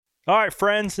All right,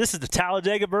 friends, this is the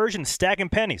Talladega version of Stacking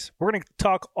Pennies. We're going to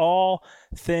talk all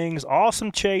things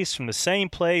Awesome Chase from the same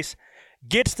place.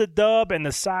 Gets the dub, and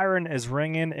the siren is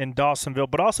ringing in Dawsonville.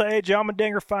 But also, AJ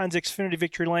Allmendinger finds Xfinity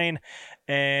Victory Lane,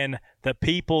 and the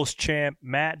People's Champ,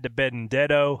 Matt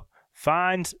DiBenedetto,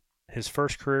 finds his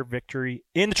first career victory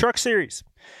in the Truck Series.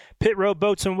 Pit Road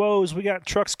Boats and Woes. We got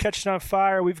trucks catching on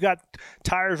fire. We've got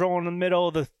tires rolling in the middle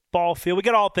of the ball field. We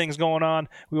got all things going on.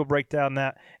 We will break down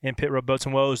that in Pit Road Boats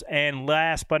and Woes. And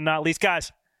last but not least,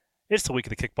 guys, it's the week of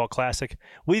the Kickball Classic.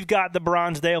 We've got the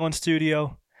Bronzedale in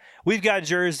studio. We've got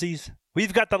jerseys.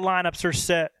 We've got the lineups are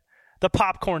set. The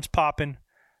popcorn's popping.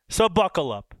 So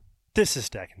buckle up. This is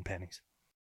Stacking Pennies.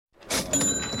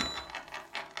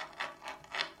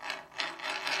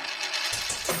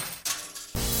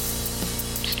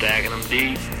 Stacking them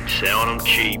deep, selling them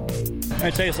cheap.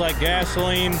 It tastes like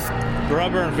gasoline,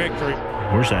 rubber, and victory.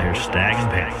 We're just out here stacking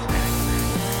pennies.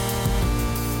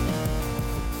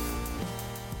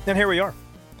 And here we are.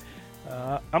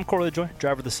 I'm Corley LaJoy,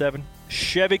 driver of the 7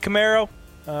 Chevy Camaro,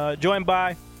 joined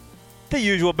by the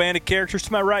usual band of characters.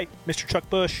 To my right, Mr. Chuck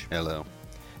Bush. Hello.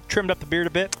 Trimmed up the beard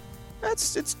a bit.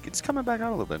 It's coming back out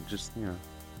a little bit. Just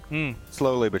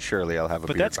slowly but surely, I'll have a.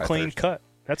 But beard that's by clean Thursday. cut.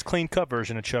 That's clean cut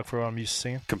version of Chuck for what I'm used to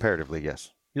seeing. Comparatively, yes.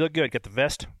 You look good. Got the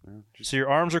vest. So your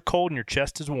arms are cold and your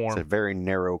chest is warm. It's a very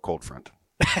narrow cold front.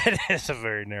 It is a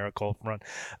very narrow cold front.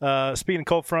 Speaking of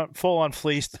cold front, full on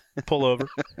fleeced, pull over.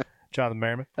 Jonathan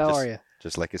Merriman. How are you?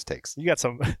 Just like his takes. You got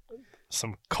some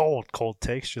cold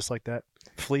takes just like that.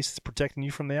 Fleece is protecting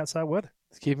you from the outside weather.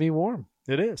 It's keeping me warm.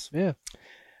 It is. Yeah.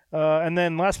 And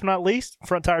then last but not least,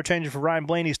 front tire changing for Ryan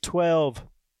Blaney's 12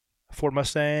 Ford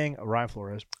Mustang, Ryan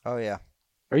Flores. Oh, yeah.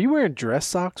 Are you wearing dress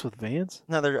socks with Vans?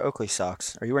 No, they're Oakley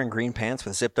socks. Are you wearing green pants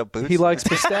with zipped up boots? He likes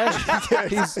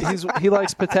pistachios. He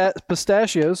likes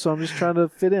pistachios, so I'm just trying to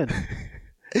fit in.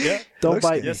 Yeah. Don't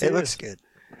bite good. me. Yes, It looks good.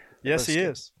 Yes, he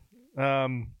good. is.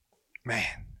 Man,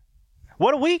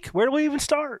 what a week. Where do we even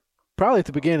start? Probably at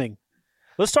the beginning.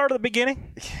 Let's start at the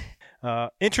beginning.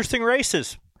 Interesting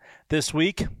races this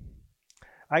week.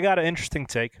 I got an interesting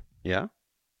take. Yeah.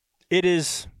 It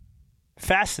is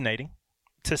fascinating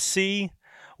to see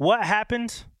what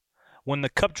happens when the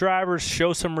Cup drivers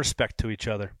show some respect to each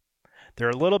other.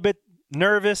 They're a little bit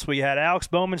nervous. We had Alex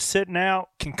Bowman sitting out,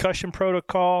 concussion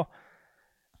protocol,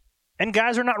 and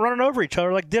guys are not running over each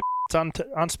other like dip on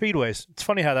speedways. It's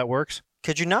funny how that works.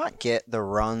 Could you not get the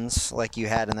runs like you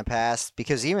had in the past?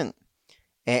 Because even,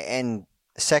 and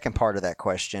the second part of that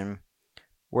question,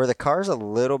 were the cars a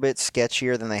little bit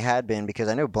sketchier than they had been? Because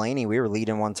I know Blaney, we were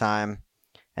leading one time,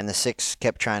 and the 6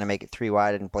 kept trying to make it 3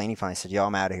 wide, and Blaney finally said, yo,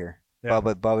 I'm out of here. Yeah.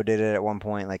 Bubba did it at one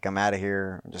point, like, I'm out of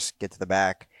here, just get to the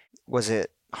back. Was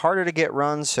it harder to get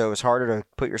runs, so it was harder to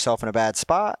put yourself in a bad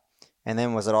spot? And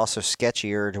then was it also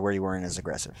sketchier to where you weren't as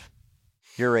aggressive?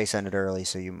 Your race ended early,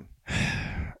 so you...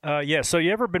 Yeah, so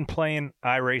you ever been playing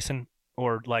iRacing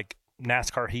or like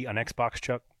NASCAR Heat on Xbox,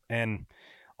 Chuck, and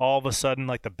all of a sudden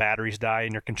like the batteries die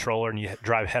in your controller and you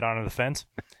drive head on to the fence?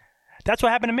 That's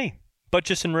what happened to me, but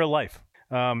just in real life.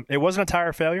 It wasn't a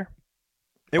tire failure.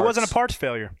 It wasn't a parts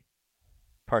failure.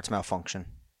 Parts malfunction.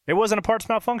 It wasn't a parts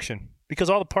malfunction because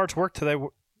all the parts worked today.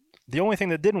 The only thing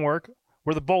that didn't work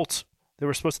were the bolts. They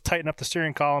were supposed to tighten up the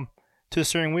steering column to the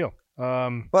steering wheel.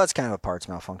 Well, that's kind of a parts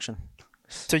malfunction.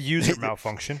 To user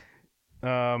malfunction.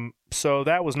 So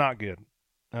that was not good.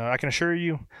 I can assure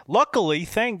you. Luckily,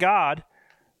 thank God,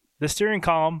 the steering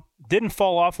column didn't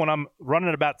fall off when I'm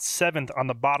running about 7th on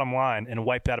the bottom line and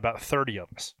wiped out about 30 of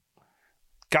us.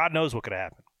 God knows what could have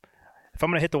happened. If I'm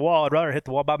going to hit the wall, I'd rather hit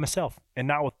the wall by myself and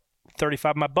not with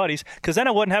 35 of my buddies, because then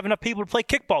I wouldn't have enough people to play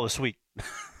kickball this week.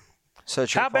 So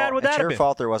it's your How fault. bad would that It's have your been?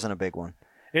 fault there wasn't a big one.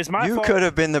 It's my You fault. could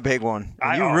have been the big one.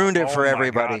 You ruined it for my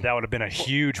everybody. God, that would have been a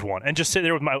huge one. And just sit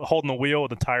there with my holding the wheel with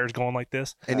the tires going like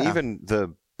this. And even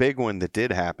the big one that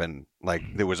did happen, like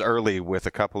there was early with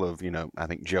a couple of, I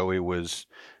think Joey was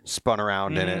spun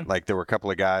around in it. Like there were a couple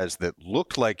of guys that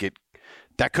looked like it.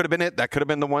 That could have been it. That could have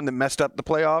been the one that messed up the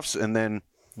playoffs. And then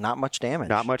Not much damage.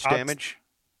 not much damage.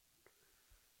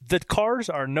 The cars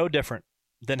are no different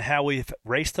than how we've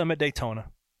raced them at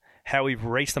Daytona, how we've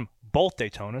raced them both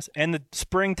Daytonas, and the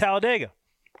spring Talladega.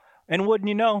 And wouldn't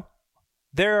you know,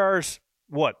 there's,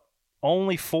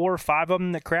 only 4 or 5 of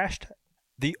them that crashed?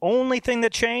 The only thing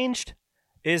that changed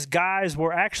is guys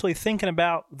were actually thinking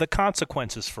about the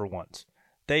consequences for once.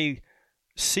 They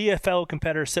see a fellow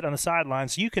competitor sit on the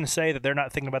sidelines. You can say that they're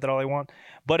not thinking about that all they want,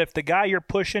 but if the guy you're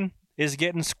pushing is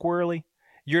getting squirrely,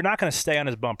 you're not going to stay on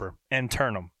his bumper and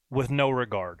turn him with no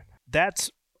regard.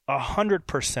 That's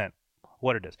 100%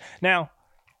 what it is. Now,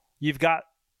 you've got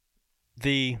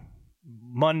the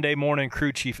Monday morning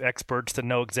crew chief experts to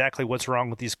know exactly what's wrong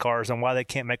with these cars and why they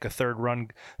can't make a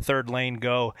third lane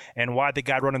go, and why the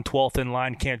guy running 12th in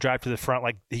line can't drive to the front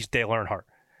like he's Dale Earnhardt.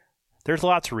 There's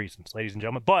lots of reasons, ladies and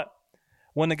gentlemen. But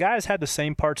when the guys had the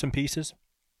same parts and pieces,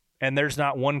 and there's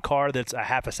not one car that's a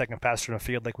half a second faster in the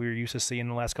field like we were used to seeing in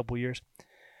the last couple of years,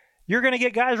 you're going to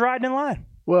get guys riding in line.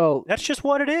 Well, that's just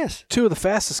what it is. 2 of the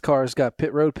fastest cars got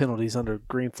pit road penalties under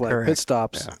green flag pit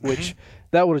stops, which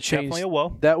that would have changed. Definitely a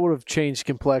woe. That would have changed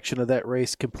complexion of that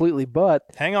race completely. But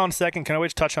hang on a second. Can I wait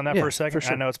to touch on that for a second? For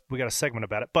sure. I know we got a segment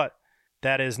about it, but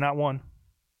that is not one,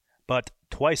 but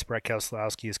twice Brad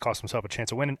Keselowski has cost himself a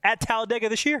chance of winning at Talladega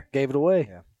this year. Gave it away.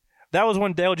 Yeah. That was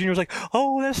when Dale Jr. was like,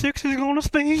 "Oh, that 6 is going to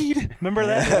speed." Remember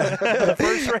that? The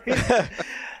first race.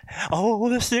 Oh,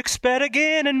 the 6 sped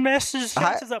again and messes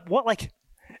chances up. What? Like,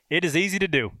 it is easy to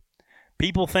do.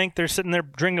 People think they're sitting there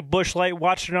drinking a Busch Light,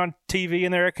 watching it on TV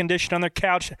in their air conditioning on their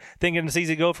couch, thinking it's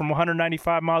easy to go from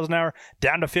 195 miles an hour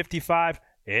down to 55.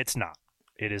 It's not.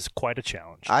 It is quite a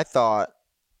challenge. I thought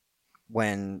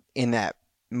when in that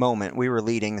moment we were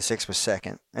leading, the 6 was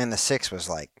second, and the 6 was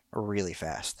like really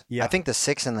fast. Yeah. I think the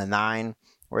 6 and the 9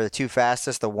 were the 2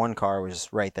 fastest. The 1 car was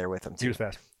right there with them too. He was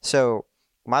fast. So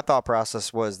my thought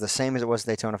process was the same as it was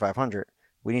Daytona 500.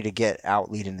 We need to get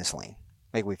out leading this lane,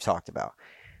 like we've talked about.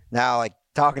 Now, like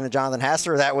talking to Jonathan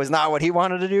Hassler, that was not what he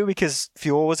wanted to do because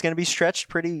fuel was going to be stretched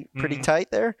pretty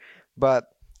tight there. But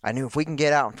I knew if we can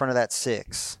get out in front of that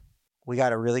 6, we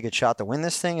got a really good shot to win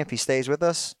this thing if he stays with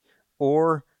us,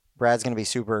 or Brad's going to be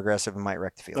super aggressive and might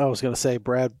wreck the field. I was going to say,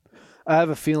 Brad, I have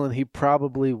a feeling he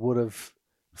probably would have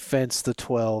fenced the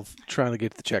 12 trying to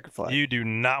get to the checkered flag. You do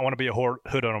not want to be a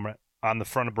hood ornament on the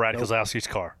front of Brad Keselowski's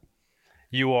car.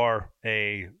 You are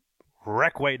a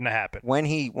wreck waiting to happen. When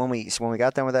we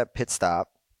got done with that pit stop,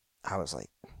 I was like,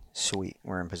 sweet,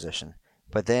 we're in position.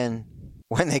 But then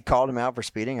when they called him out for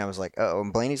speeding, I was like, uh-oh.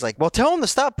 And Blaney's like, well, tell him to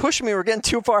stop pushing me. We're getting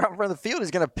too far out in front of the field.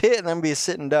 He's going to pit and then be a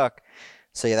sitting duck.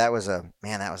 So, yeah, that was a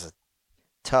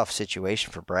tough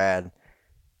situation for Brad.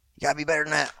 You got to be better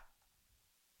than that.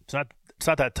 It's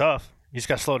not that tough. You just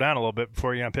got to slow down a little bit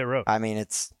before you're on pit road. I mean,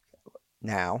 it's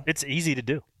now. It's easy to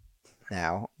do.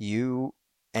 Now, you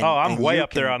and I'm and way you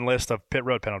up there on list of pit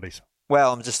road penalties.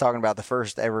 Well, I'm just talking about the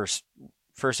first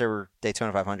ever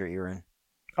Daytona 500 you were in.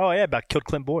 Oh, yeah, about killed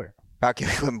Clint Boyer. About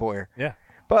Clint Boyer. Yeah.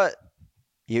 But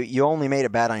you only made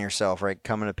it bad on yourself, right?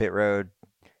 Coming to pit road.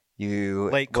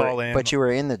 Late call in. But you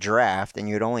were in the draft, and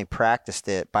you had only practiced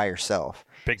it by yourself.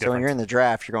 Big so when difference. you're in the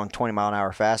draft, you're going 20 mile an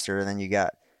hour faster, and then you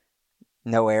got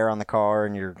no air on the car,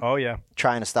 and you're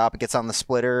trying to stop. It gets on the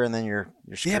splitter, and then you're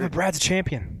screwed. Yeah, but Brad's a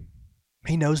champion.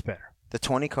 He knows better. The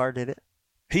 20 car did it.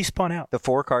 He spun out. The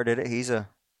 4 car did it. He's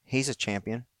a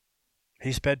champion.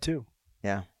 He sped too.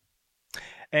 Yeah.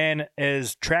 And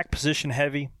as track position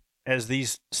heavy as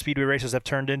these speedway races have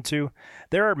turned into,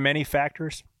 there are many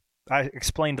factors. I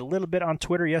explained a little bit on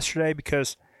Twitter yesterday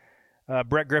because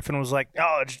Brett Griffin was like,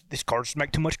 "Oh, these cars just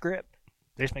make too much grip.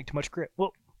 They just make too much grip."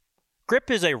 Well, grip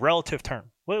is a relative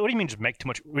term. What do you mean just make too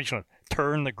much? We're just going to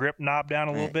turn the grip knob down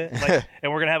a little bit,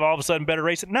 and we're going to have all of a sudden better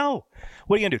racing? No.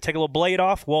 What are you going to do? Take a little blade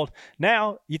off? Well,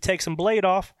 now you take some blade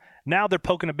off. Now they're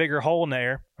poking a bigger hole in the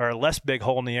air, or a less big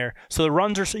hole in the air, so the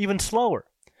runs are even slower.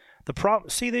 The problem,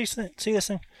 see this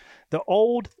thing? The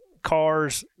old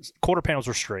cars, quarter panels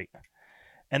were straight.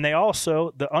 And they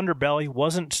also, the underbelly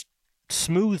wasn't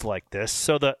smooth like this,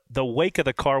 so the wake of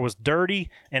the car was dirty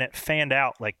and it fanned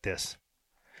out like this.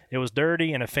 It was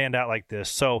dirty and it fanned out like this.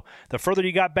 So the further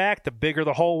you got back, the bigger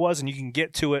the hole was, and you can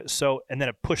get to it. And then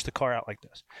it pushed the car out like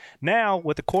this. Now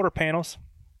with the quarter panels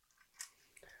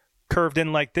curved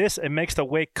in like this, it makes the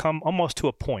wake come almost to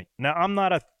a point. Now I'm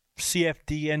not a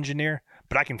CFD engineer,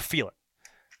 but I can feel it.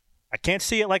 I can't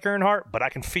see it like Earnhardt, but I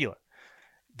can feel it.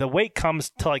 The weight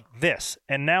comes to like this,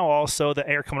 and now also the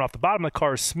air coming off the bottom of the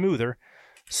car is smoother,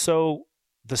 so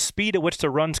the speed at which the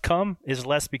runs come is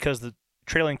less because the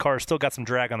trailing car still got some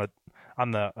drag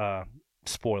on the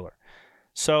spoiler.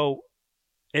 So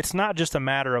it's not just a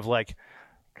matter of like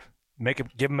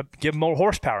give them more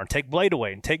horsepower and take blade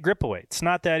away and take grip away. It's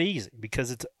not that easy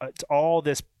because it's all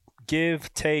this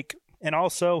give, take, and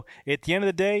also at the end of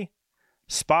the day,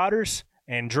 spotters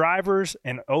and drivers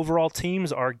and overall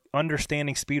teams are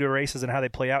understanding speedway races and how they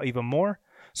play out even more.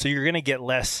 So you're going to get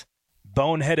less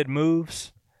boneheaded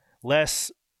moves,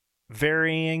 less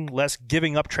varying, less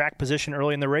giving up track position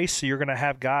early in the race. So you're going to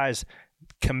have guys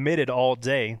committed all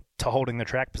day to holding the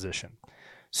track position.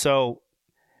 So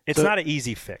it's not an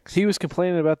easy fix. He was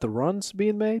complaining about the runs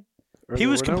being made? He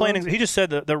was complaining. He just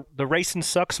said that the racing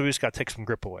sucks, so we just got to take some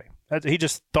grip away. He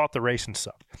just thought the racing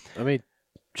sucked. I mean,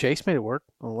 Chase made it work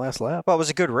on the last lap. Well, it was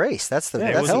a good race. That's the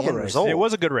Yeah, that's the hell of a end race. result. It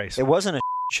was a good race. It wasn't a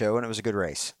show, and it was a good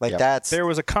race. Like Yep. that's There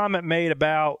was a comment made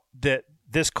about that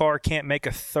this car can't make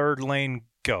a third lane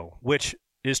go, which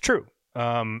is true.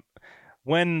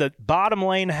 When the bottom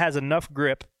lane has enough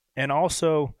grip, and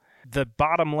also the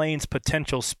bottom lane's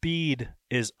potential speed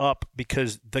is up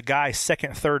because the guy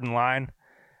second, third in line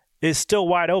is still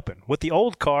wide open. With the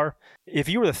old car, if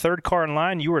you were the third car in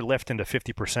line, you were left into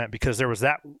 50% because there was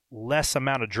that less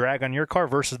amount of drag on your car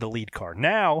versus the lead car.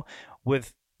 Now,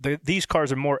 with these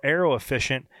cars are more aero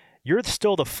efficient, you're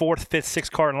still the fourth, fifth,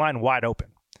 sixth car in line wide open.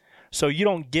 So you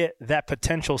don't get that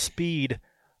potential speed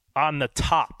on the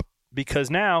top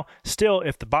because now, still,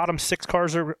 if the bottom six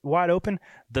cars are wide open,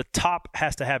 the top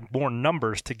has to have more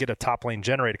numbers to get a top lane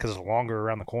generated because it's longer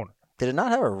around the corner. Did it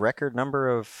not have a record number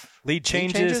of Lead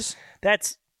changes?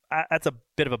 That's a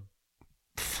bit of a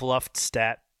fluffed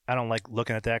stat. I don't like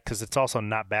looking at that because it's also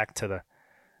not back to the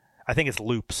 – I think it's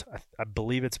loops. I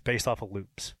believe it's based off of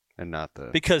loops. And not the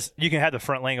Because you can have the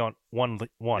front lane on one,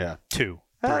 Yeah. 2,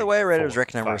 the 3, way I read it was 4,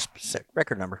 record number. 5.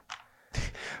 Record number.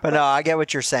 But no, I get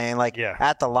what you're saying. Like Yeah.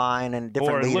 at the line and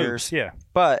different Or leaders. loops, yeah.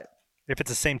 But If it's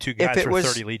the same two guys if it for was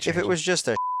 30 lead changes. if it was just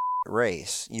a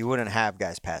race, you wouldn't have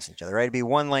guys passing each other. Right? It'd be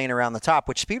one lane around the top,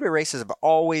 which speedway races have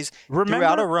always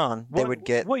throughout a run they would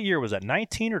get. What year was that?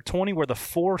 19 or 20 where the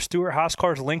 4 Stewart Haas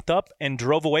cars linked up and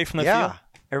drove away from the field?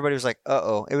 Everybody was like,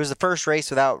 "Uh-oh." It was the first race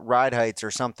without ride heights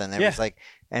or something. It was like,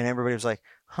 and everybody was like,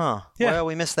 "Huh, Yeah. well,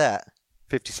 we missed that."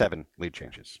 57 lead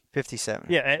changes. 57.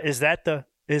 Yeah, is that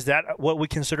what we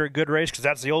consider a good race? Because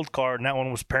that's the old car, and that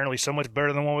one was apparently so much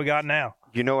better than what we got now.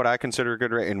 You know what I consider a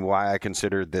good race and why I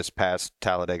consider this past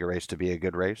Talladega race to be a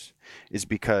good race is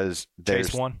because there's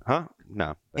Chase won? Huh?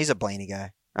 No. He's a Blaney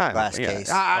guy. I Glass case.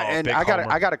 And big I got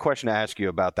homer. a question to ask you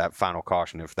about that final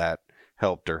caution if that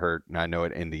helped or hurt. And I know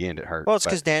it in the end it hurt. Well, it's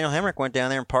but- because Daniel Hemrick went down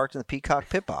there and parked in the Peacock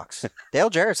pit box. Dale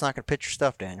Jarrett's not going to pitch your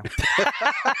stuff, Daniel.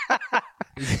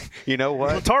 you know what?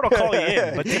 Well, Tart will call you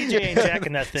in, but DJ ain't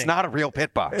jacking that thing. It's not a real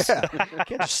pit box. You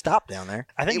can't just stop down there.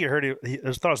 I think you heard he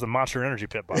thought it was the Monster Energy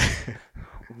pit box.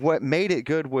 What made it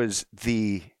good was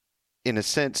in a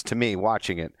sense to me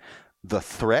watching it, the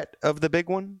threat of the big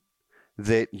one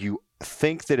that you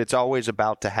think that it's always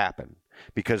about to happen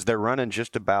because they're running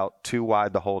just about too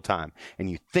wide the whole time and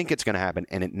you think it's going to happen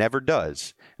and it never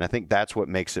does. And I think that's what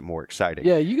makes it more exciting.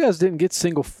 Yeah, you guys didn't get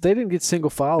single. They didn't get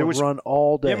single file There and was- run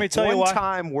all day. Let me tell you One why.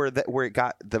 time where it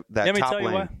got that Let me top tell you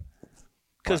lane. why.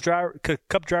 Because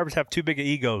Cup drivers have too big of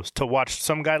egos to watch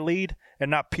some guy lead and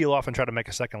not peel off and try to make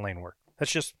a second lane work.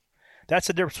 That's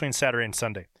the difference between Saturday and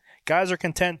Sunday. Guys are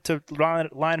content to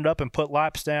line it up and put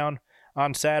laps down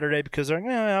on Saturday because they're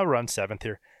like, I'll run 7th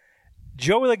here.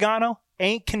 Joey Logano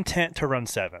ain't content to run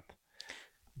 7th.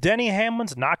 Denny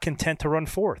Hamlin's not content to run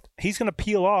 4th. He's going to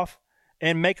peel off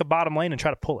and make a bottom lane and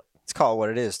try to pull it. Let's call it what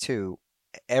it is, too.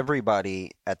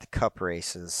 Everybody at the Cup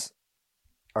races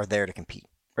are there to compete,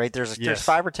 right? There's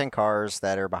 5 or 10 cars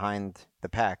that are behind the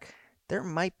pack. There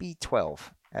might be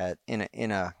 12 in an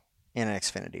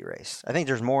Xfinity race. I think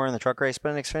there's more in the truck race, but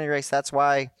in an Xfinity race, that's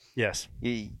why Yes.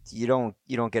 you don't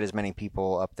get as many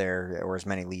people up there or as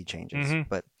many lead changes. Mhm.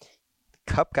 But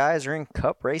Cup guys are in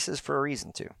Cup races for a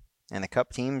reason too, and the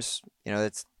Cup teams,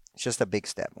 it's just a big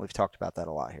step. We've talked about that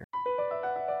a lot here.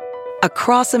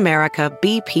 Across America,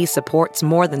 BP supports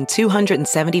more than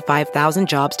 275,000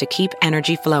 jobs to keep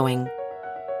energy flowing.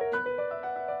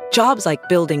 Jobs like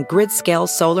building grid-scale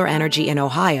solar energy in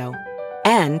Ohio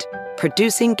and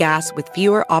producing gas with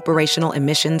fewer operational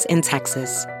emissions in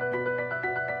Texas.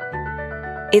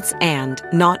 It's and,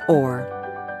 not or.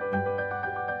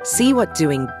 See what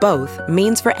doing both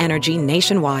means for energy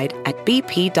nationwide at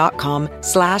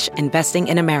bp.com/investing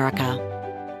in America.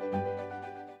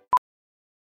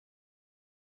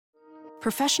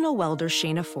 Professional welder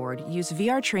Shayna Ford used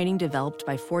VR training developed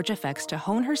by ForgeFX to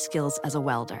hone her skills as a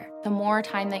welder. The more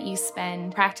time that you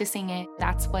spend practicing it,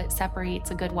 that's what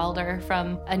separates a good welder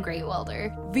from a great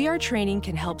welder. VR training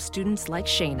can help students like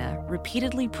Shayna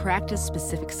repeatedly practice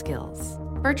specific skills.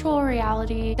 Virtual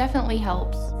reality definitely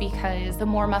helps because the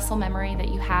more muscle memory that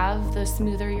you have, the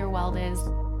smoother your weld is.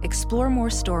 Explore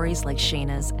more stories like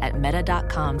Shayna's at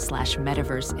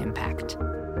meta.com/metaverseimpact.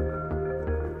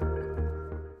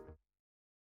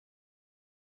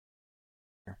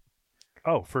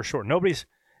 Oh, for sure. Nobody's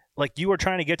like you are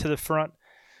trying to get to the front,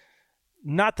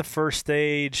 not the first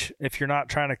stage. If you're not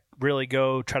trying to really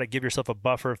go, try to give yourself a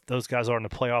buffer. If those guys are in the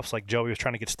playoffs, like Joey was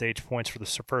trying to get stage points for the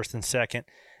first and second,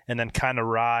 and then kind of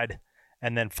ride,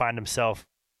 and then find himself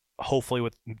hopefully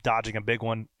with dodging a big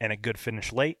one and a good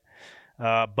finish late.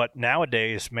 But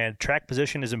nowadays, man, track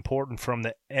position is important from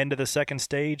the end of the second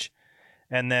stage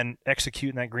and then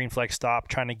executing that green flag stop,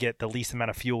 trying to get the least amount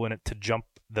of fuel in it to jump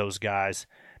those guys.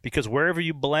 Because wherever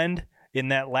you blend in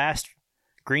that last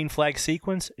green flag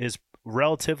sequence is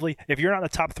relatively, if you're not in the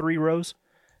top 3 rows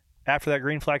after that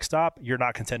green flag stop, you're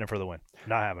not contending for the win.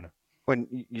 Not having it.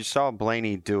 When you saw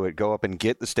Blaney do it, go up and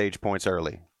get the stage points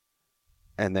early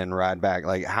and then ride back,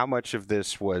 like how much of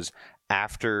this was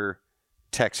after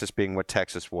Texas being what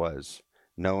Texas was,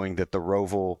 knowing that the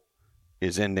Roval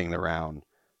is ending the round?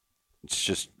 It's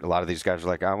just a lot of these guys are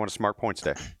like, I want a smart points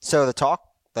day. So the talk,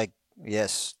 like,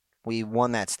 yes, we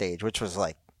won that stage, which was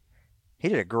like, he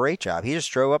did a great job. He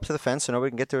just drove up to the fence so nobody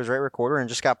can get to his right recorder and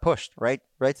just got pushed right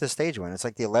to the stage win. It's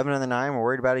like the 11 and the 9 were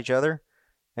worried about each other,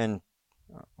 and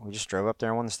we just drove up there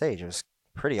and won the stage. It was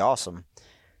pretty awesome.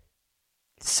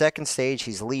 Second stage,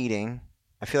 he's leading.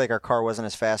 I feel like our car wasn't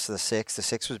as fast as the 6. The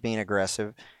 6 was being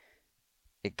aggressive.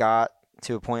 It got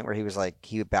to a point where he was like,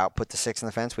 he about put the 6 in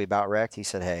the fence. We about wrecked. He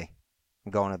said, hey,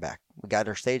 I'm going to the back. We got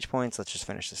our stage points. Let's just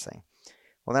finish this thing.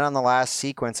 Well, then on the last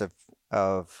sequence of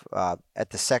at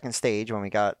the second stage, when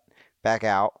we got back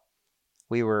out,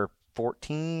 we were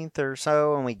 14th or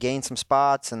so, and we gained some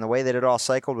spots. And the way that it all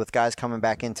cycled with guys coming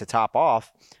back in to top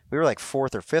off, we were like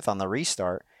 4th or 5th on the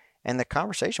restart. And the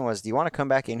conversation was, do you want to come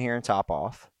back in here and top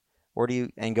off, or do you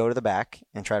and go to the back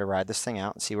and try to ride this thing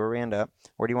out and see where we end up,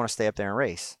 or do you want to stay up there and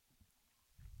race?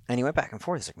 And he went back and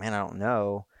forth. He's like, man, I don't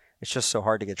know. It's just so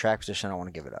hard to get track position. I don't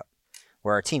want to give it up.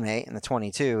 We're our teammate in the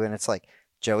 22, and it's like,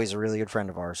 Joey's a really good friend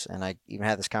of ours, and I even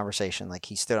had this conversation. Like,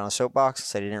 he stood on a soapbox,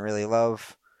 said he didn't really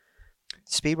love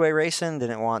speedway racing,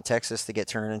 didn't want Texas to get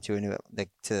turned into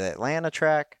to the Atlanta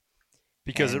track.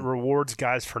 Because it rewards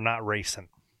guys for not racing.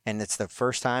 And it's the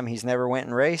first time he's never went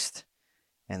and raced.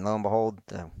 And lo and behold,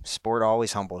 the sport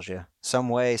always humbles you. Some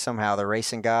way, somehow, the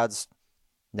racing gods,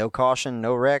 no caution,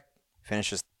 no wreck,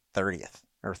 finishes 30th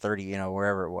or 30,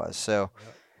 wherever it was. So,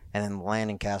 and then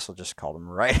Landon Castle just called him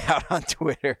right out on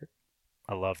Twitter.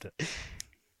 I loved it.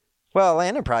 Well,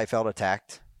 Landon probably felt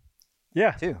attacked.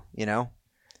 Yeah. Too,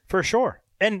 For sure.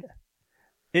 And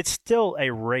it's still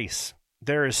a race.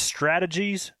 There is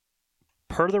strategies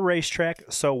per the racetrack.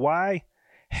 So why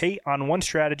hate on one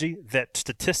strategy that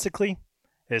statistically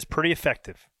is pretty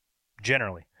effective,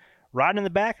 generally? Riding in the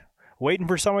back, waiting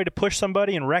for somebody to push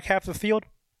somebody and wreck half the field,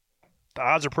 the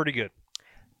odds are pretty good.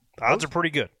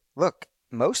 Look,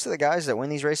 most of the guys that win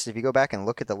these races, if you go back and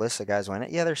look at the list of guys win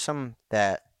it, there's some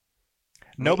that...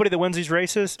 Nobody that wins these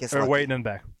races are waiting in the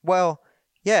back. Well,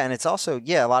 yeah, and it's also,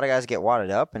 a lot of guys get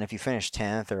wadded up, and if you finish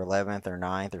 10th or 11th or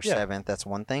 9th or 7th, that's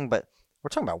one thing, but we're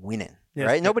talking about winning,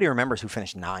 right? Nobody remembers who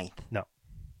finished 9th. No.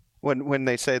 When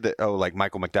they say that, like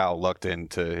Michael McDowell lucked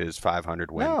into his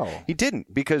 500 win. No. He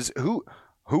didn't, because who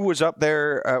was up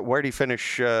there? Where did he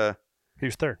finish? He was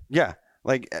 3rd. Yeah.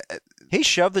 Like he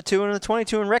shoved the 2 into the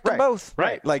 22 and wrecked them both.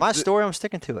 Right. Like my story, I'm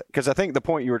sticking to it. Because I think the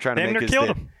point you were trying to make is killed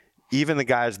that him. Even the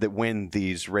guys that win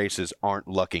these races aren't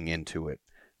lucking into it.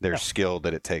 There's skill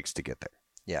that it takes to get there.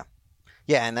 Yeah.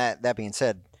 Yeah, and that being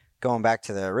said, going back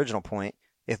to the original point,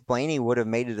 if Blaney would have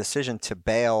made a decision to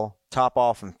bail, top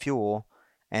off, and fuel,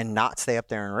 and not stay up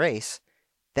there and race,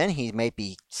 then he may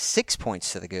be 6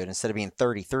 points to the good instead of being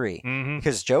 33. Mm-hmm.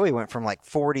 Because Joey went from like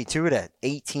 42 to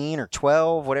 18 or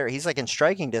 12, whatever. He's like in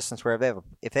striking distance where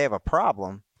if they have a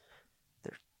problem,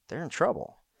 they're in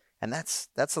trouble. And that's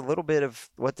a little bit of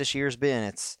what this year's been.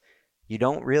 It's you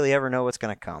don't really ever know what's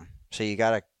going to come. So you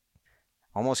got to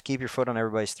almost keep your foot on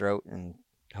everybody's throat and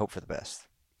hope for the best.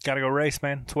 Got to go race,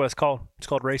 man. That's what it's called. It's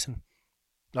called racing.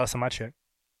 Last time I checked.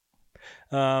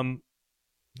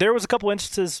 There was a couple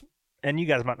instances, and you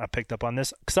guys might not have picked up on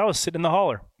this, because I was sitting in the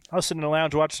hauler. I was sitting in the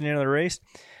lounge watching the end of the race,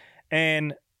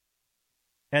 and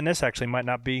this actually might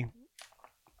not be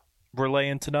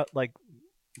related to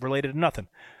nothing.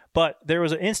 But there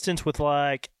was an instance with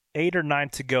like 8 or 9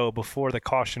 to go before the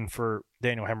caution for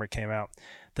Daniel Hemrick came out.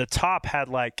 The top had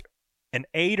like an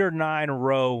 8 or 9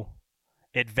 row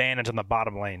advantage on the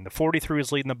bottom lane. The 43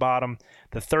 was leading the bottom.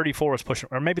 The 34 was pushing,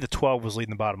 or maybe the 12 was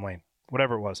leading the bottom lane,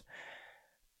 whatever it was.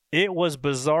 It was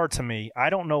bizarre to me. I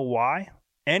don't know why.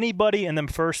 Anybody in them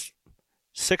first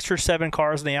 6 or 7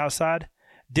 cars on the outside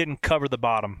didn't cover the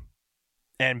bottom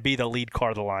and be the lead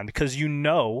car of the line, because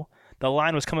the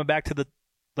line was coming back to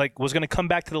was going to come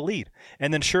back to the lead.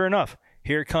 And then sure enough,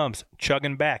 here it comes,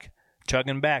 chugging back,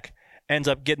 ends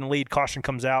up getting the lead, caution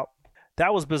comes out.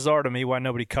 That was bizarre to me why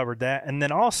nobody covered that. And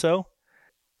then also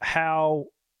how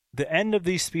the end of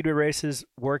these speedway races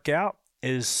work out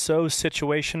is so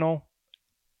situational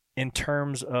in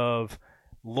terms of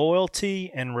loyalty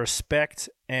and respect.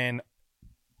 And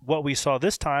what we saw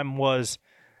this time was,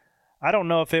 I don't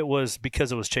know if it was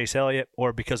because it was Chase Elliott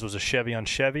or because it was a Chevy on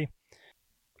Chevy.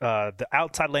 the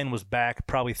outside lane was back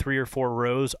probably 3 or 4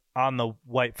 rows on the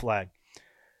white flag.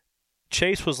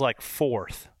 Chase was like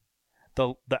 4th.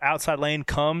 The outside lane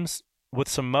comes with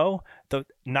some mow. The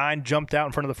 9 jumped out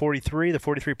in front of the 43. The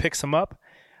 43 picks him up.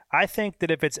 I think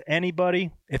that if it's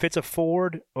anybody, if it's a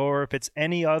Ford or if it's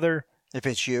any other, if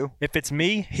it's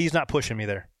me, he's not pushing me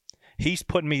there. He's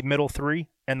putting me middle 3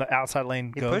 and the outside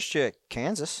lane goes. He pushed you at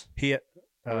Kansas.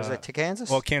 Was that to Kansas?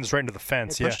 Well, Kansas right into the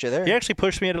fence. He pushed you there. He actually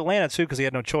pushed me at Atlanta too because he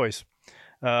had no choice.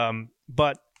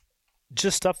 But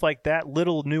just stuff like that,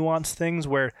 little nuanced things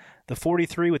where the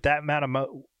 43 with that amount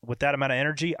of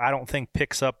energy, I don't think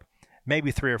picks up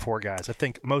maybe 3 or 4 guys. I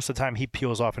think most of the time he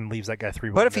peels off and leaves that guy 3.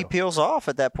 But if he peels off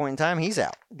at that point in time, he's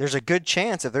out. There's a good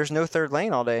chance if there's no third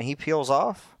lane all day and he peels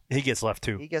off, he gets left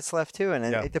too. And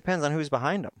it depends on who's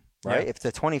behind him, right? Yeah. If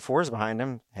the 24 is behind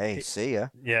him, hey, see ya.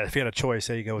 Yeah, if you had a choice,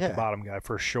 there you go with the bottom guy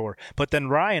for sure. But then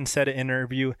Ryan said in an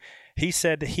interview, he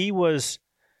said he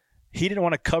didn't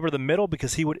want to cover the middle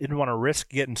because he didn't want to risk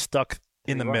getting stuck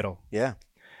in the middle. Yeah.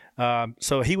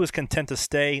 So he was content to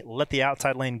stay, let the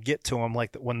outside lane get to him.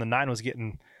 Like when the 9 was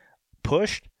getting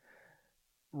pushed,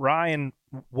 Ryan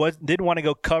didn't want to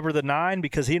go cover the 9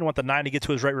 because he didn't want the 9 to get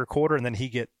to his right rear quarter and then he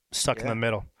get stuck in the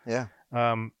middle. Yeah.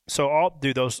 So I'll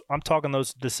do those. I'm talking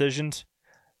those decisions.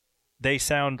 They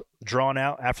sound drawn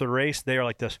out after the race. They are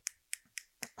like this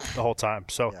the whole time.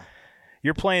 So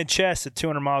you're playing chess at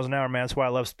 200 miles an hour, man. That's why I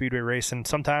love speedway racing.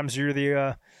 Sometimes you're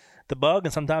the bug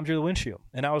and sometimes you're the windshield.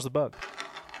 And I was the bug.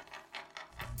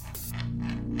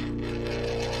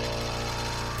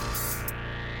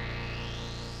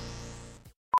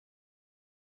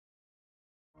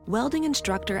 Welding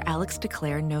instructor Alex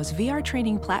DeClaire knows VR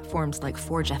training platforms like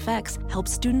Forge FX help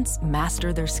students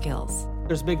master their skills.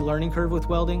 There's a big learning curve with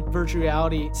welding. Virtual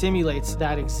reality simulates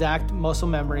that exact muscle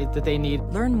memory that they need.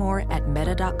 Learn more at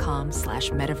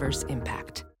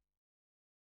meta.com/metaverseimpact.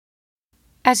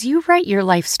 As you write your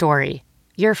life story,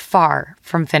 you're far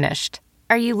from finished.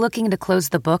 Are you looking to close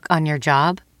the book on your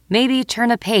job? Maybe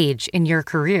turn a page in your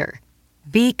career?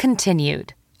 Be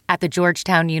continued at the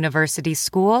Georgetown University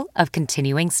School of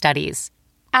Continuing Studies.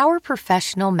 Our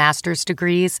professional master's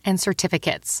degrees and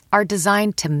certificates are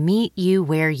designed to meet you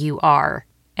where you are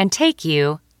and take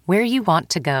you where you want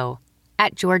to go.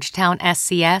 At Georgetown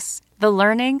SCS, the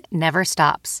learning never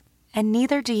stops, and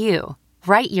neither do you.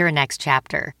 Write your next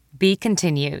chapter. Be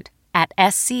continued at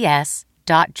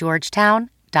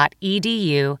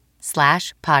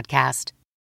scs.georgetown.edu/podcast.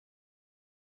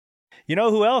 You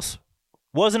know who else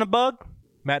wasn't a bug?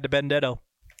 Matt DiBenedetto.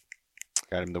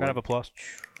 Got him the round of applause.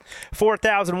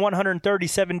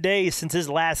 4,137 days since his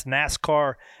last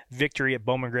NASCAR victory at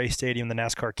Bowman Gray Stadium, the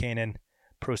NASCAR K&N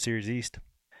Pro Series East.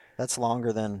 That's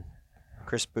longer than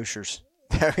Chris Buescher's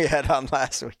that we had on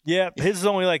last week. Yeah, his is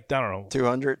only like, I don't know.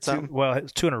 200 something? Well,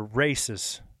 it's 200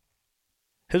 races.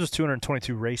 His was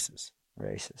 222 races.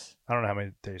 I don't know how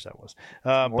many days that was.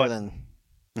 Not more than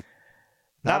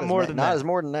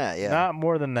that, yeah. Not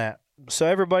more than that. So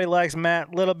everybody likes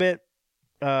Matt a little bit.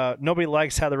 Nobody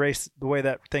likes how the way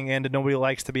that thing ended. Nobody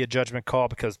likes to be a judgment call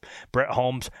because Brett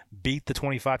Holmes beat the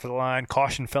 25 to the line.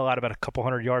 Caution fell out about a couple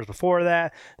hundred yards before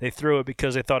that. They threw it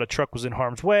because they thought a truck was in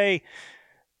harm's way.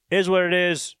 Is what it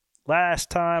is.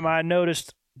 Last time I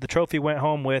noticed, the trophy went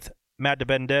home with Matt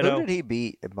DiBenedetto. Who did he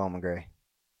beat at Bowman Gray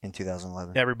in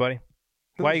 2011? Everybody.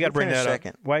 Why you got to bring that up?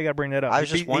 Why you got to bring that up? I was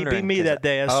just wondering. He beat me that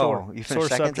day. You finished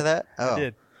second to that? Oh. I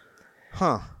did.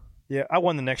 Huh. Yeah, I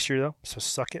won the next year, though, so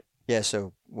suck it. Yeah,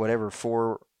 so whatever,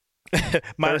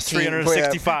 minus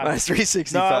 365. Minus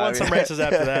 365. No, I won some races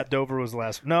after that. Dover was the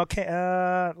last. No,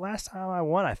 last time I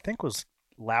won, I think, was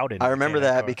Loudon. I remember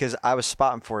that because I was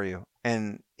spotting for you,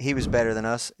 and he was better than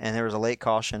us, and there was a late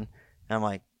caution, and I'm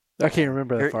like, I can't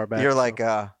remember that far back. You're like,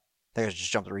 they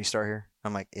just jump the restart here.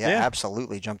 I'm like, yeah,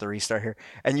 absolutely, jump the restart here,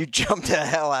 and you jumped the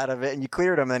hell out of it, and you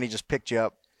cleared him, and then he just picked you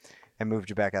up and moved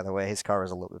you back out of the way. His car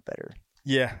was a little bit better.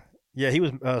 Yeah. Yeah, he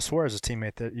was Suarez's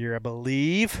teammate that year, I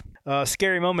believe.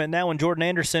 Scary moment now when Jordan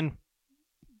Anderson,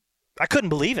 I couldn't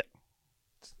believe it.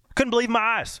 Couldn't believe my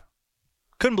eyes.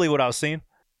 Couldn't believe what I was seeing.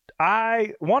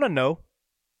 I want to know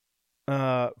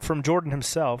from Jordan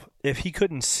himself if he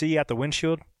couldn't see out the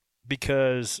windshield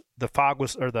because the fog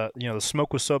was, or the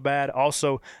smoke was so bad.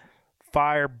 Also,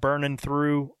 fire burning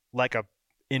through like a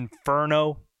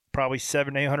inferno. Probably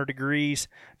 700-800 degrees,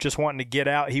 just wanting to get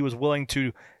out. He was willing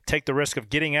to take the risk of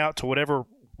getting out to whatever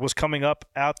was coming up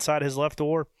outside his left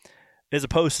door as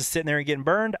opposed to sitting there and getting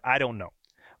burned. I don't know.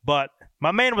 But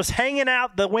my man was hanging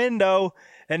out the window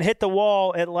and hit the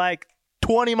wall at like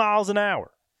 20 miles an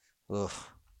hour.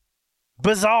 Oof.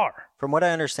 Bizarre. From what I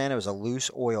understand, it was a loose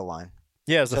oil line.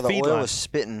 Yeah, it was a feed line. So the oil was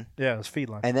spitting. Yeah, it was feed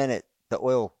line. And then the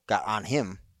oil got on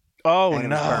him. Oh, and it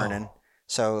no. was burning.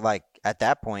 So, like, at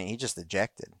that point, he just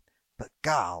ejected. But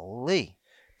golly.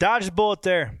 Dodged a bullet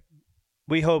there.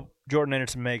 We hope Jordan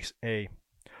Anderson makes a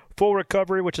full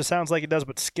recovery, which it sounds like he does,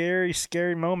 but scary,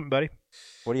 scary moment, buddy.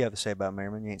 What do you have to say about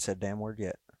Merriman? You ain't said a damn word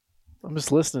yet. I'm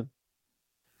just listening.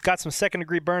 Got some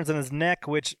second-degree burns on his neck,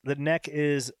 which the neck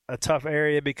is a tough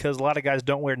area because a lot of guys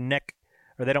don't wear neck,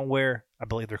 or they don't wear, I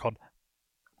believe they're called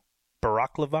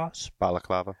balaclavas.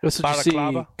 Balaclava. That's what you see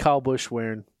Balaclava. Kyle Busch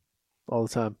wearing all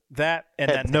the time. That and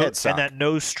Head that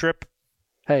nose strip.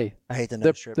 Hey, I hate the they're,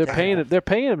 nose strip. they're paying him. They're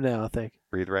paying him now, I think.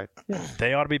 Breathe right.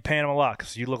 They ought to be paying him a lot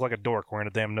because you look like a dork wearing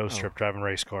a damn nose strip driving a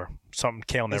race car. Something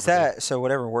Kale never Is that, so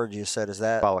whatever word you said, is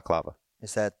that Balaclava.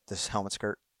 this helmet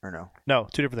skirt or no? No,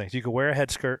 two different things. You can wear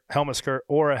a helmet skirt,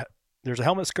 or there's a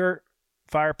helmet skirt,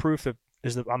 fireproof that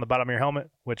is on the bottom of your helmet,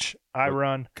 which I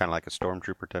run. Kind of like a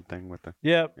stormtrooper type thing with the.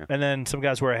 Yep. Yeah. And then some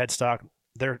guys wear a headstock.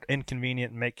 They're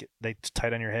inconvenient and they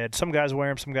tight on your head. Some guys wear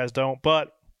them, some guys don't.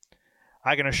 But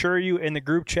I can assure you, in the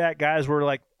group chat, guys were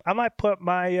like, I might put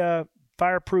my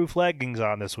fireproof leggings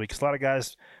on this week. 'Cause a lot of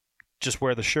guys just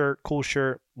wear the shirt, cool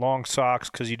shirt, long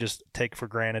socks, because you just take for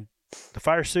granted the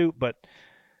fire suit. But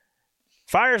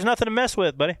fire's nothing to mess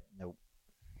with, buddy. Nope.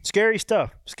 Scary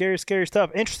stuff. Scary, scary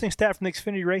stuff. Interesting stat from the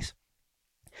Xfinity race.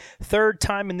 Third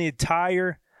time in the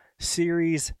entire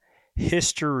series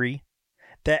history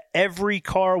that every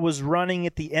car was running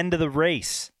at the end of the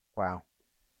race. Wow.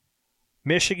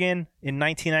 Michigan in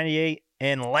 1998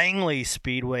 and Langley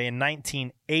Speedway in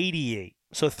 1988.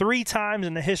 So 3 times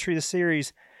in the history of the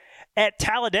series at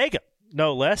Talladega,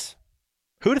 no less.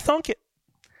 Who'd have thunk it?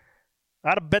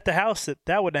 I'd have bet the house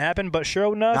that wouldn't have happened, but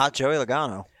sure enough. Not Joey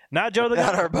Logano. Not Joe the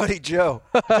Not our buddy Joe.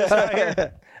 Just out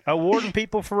here awarding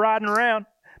people for riding around.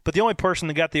 But the only person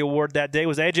that got the award that day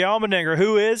was A.J. Allmendinger,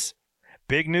 who is,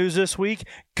 big news this week,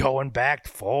 going back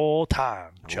full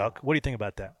time. Chuck, what do you think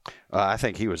about that? I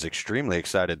think he was extremely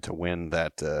excited to win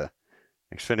that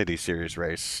Xfinity Series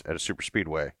race at a super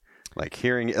speedway.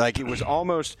 It was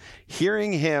almost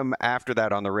hearing him after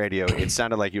that on the radio. It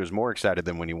sounded like he was more excited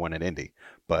than when he won at Indy,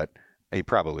 but he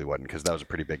probably wasn't because that was a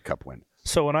pretty big Cup win.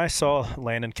 So when I saw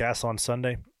Landon Castle on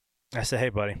Sunday, I said, "Hey,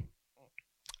 buddy,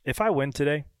 if I win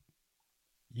today,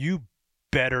 you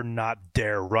better not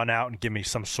dare run out and give me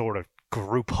some sort of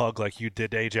group hug like you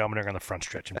did to A.J. Allmendinger on the front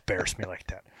stretch. Embarrass me like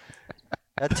that."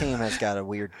 That team has got a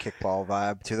weird kickball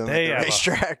vibe to them They at have the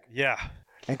racetrack. Yeah.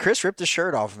 And Chris ripped his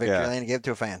shirt off of Victory Yeah. Lane and gave it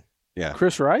to a fan. Yeah.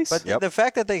 Chris Rice? But Yep. the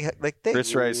fact that they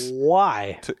Chris Rice.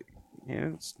 Why?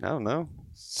 I don't know.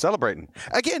 Celebrating.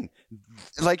 Again,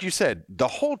 like you said, the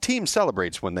whole team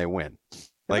celebrates when they win. It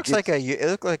looked like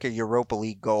a Europa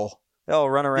League goal. They all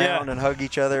run around and hug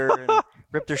each other and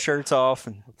rip their shirts off.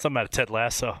 And Something out of Ted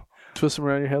Lasso. Twist them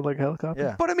around your head like a helicopter?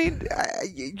 yeah. But I mean,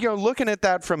 looking at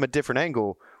that from a different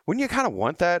angle, wouldn't you kind of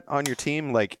want that on your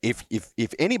team? Like, if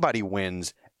anybody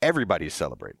wins, everybody's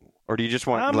celebrating. Or do you just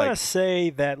want I'm like going to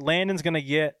say that Landon's going to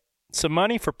get some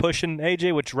money for pushing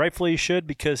AJ, which rightfully he should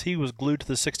because he was glued to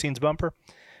the 16's bumper.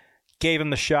 Gave him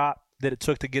the shot that it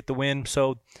took to get the win.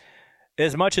 So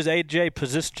as much as AJ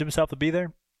positioned himself to be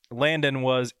there, Landon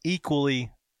was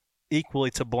equally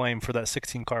to blame for that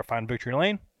 16-car fine victory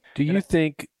lane. Do you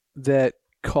think that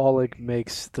Kaulig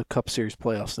makes the Cup Series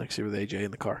playoffs next year with AJ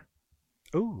in the car?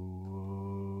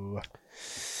 Ooh.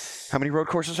 how many road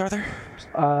courses are there?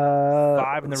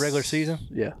 5 in the regular season.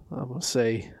 Yeah, I'm gonna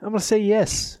say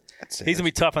yes. He's going to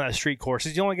be tough on that street course.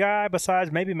 He's the only guy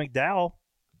besides maybe McDowell,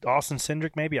 Austin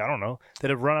Cindric maybe, I don't know,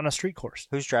 that have run on a street course.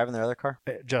 Who's driving their other car?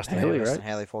 Justin Haley, Haley. right?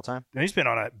 Haley full time. And he's been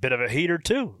on a bit of a heater,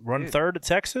 too. Run third at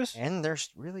Texas. And they're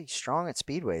really strong at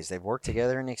speedways. They've worked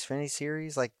together in the Xfinity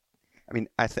Series. Like, I mean,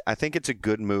 I think it's a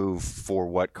good move for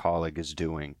what Kaulig is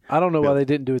doing. I don't know why they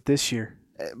didn't do it this year.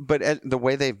 But the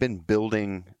way they've been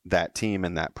building that team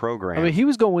and that program. I mean, he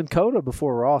was going to win COTA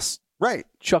before Ross right.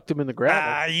 chucked him in the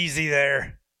gravel. Easy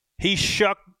there. He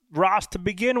shucked Ross to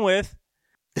begin with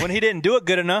when he didn't do it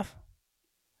good enough.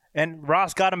 And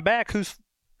Ross got him back.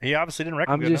 He obviously didn't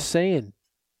reckon I'm good just enough. saying.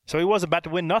 So he was about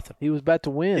to win nothing. He was about to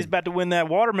win. He's about to win that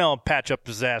watermelon patch up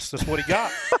his ass. That's what he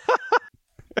got.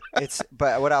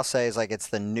 but what I'll say is like it's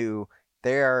the new.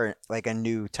 They are like a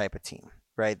new type of team,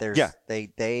 right?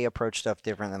 They approach stuff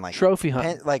different than like Trophy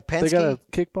hunt. like Penske. They got a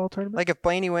kickball tournament? Like if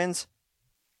Blaney wins,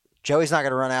 Joey's not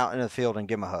going to run out into the field and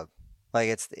give him a hug.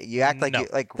 Like you act like No. you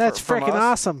like That's from freaking us,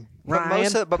 awesome,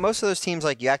 Ryan. But most of those teams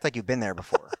like you act like you've been there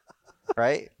before,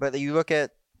 right? But you look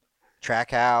at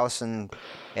Trackhouse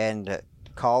and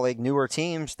Kaulig, newer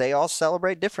teams, they all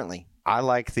celebrate differently. I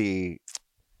like the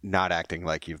not acting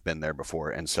like you've been there before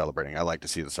and celebrating. I like to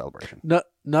see the celebration.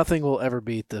 Nothing will ever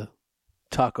beat the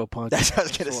taco punch. That's what I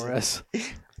was gonna for say. us. I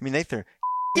mean, they threw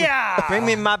Yeah. Bring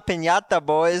me my piñata,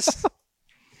 boys.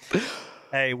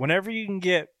 Hey, whenever you can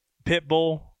get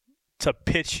Pitbull to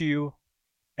pitch you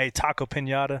a taco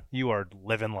piñata, you are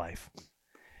living life.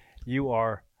 You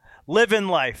are living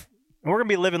life. And we're going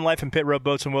to be living life in Pit Road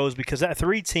Boats and Woes because that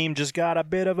 3 team just got a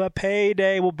bit of a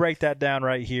payday. We'll break that down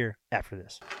right here after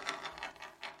this.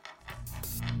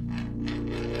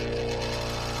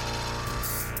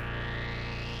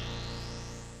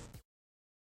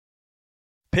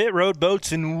 Pit Road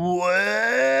Boats and Woes.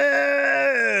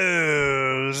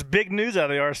 Big news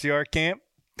out of the RCR camp.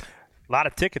 A lot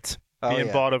of tickets being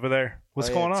bought over there. What's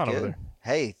going on over there?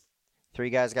 Hey, 3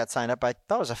 guys got signed up. I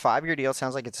thought it was a 5-year deal. It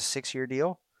sounds like it's a 6-year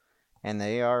deal. And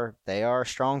they are a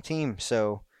strong team.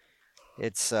 So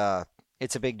it's a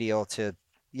big deal to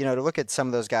look at some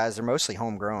of those guys. They're mostly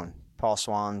homegrown. Paul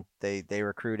Swan, they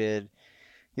recruited.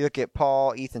 You look at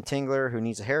Paul, Ethan Tingler, who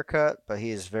needs a haircut, but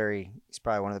he's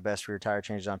probably one of the best rear tire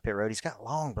changers on pit road. He's got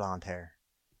long blonde hair.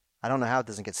 I don't know how it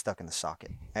doesn't get stuck in the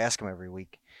socket. I ask him every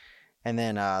week. And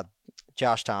then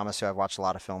Josh Thomas, who I've watched a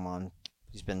lot of film on.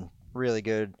 He's been really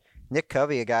good. Nick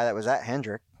Covey, a guy that was at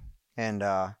Hendrick, and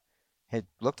it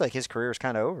looked like his career was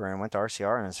kind of over and went to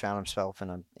RCR and has found himself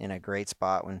in a great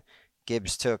spot. When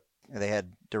Gibbs they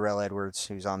had Darrell Edwards,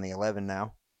 who's on the 11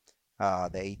 now,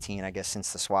 the 18, I guess,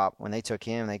 since the swap. When they took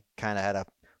him, they kind of had a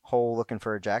hole looking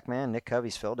for a jackman. Nick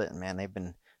Covey's filled it, and man, they've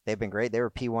been great. They were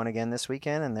P1 again this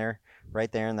weekend, and they're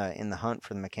right there in the hunt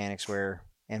for the Mechanics Wear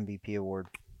MVP award.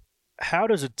 How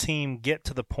does a team get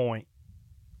to the point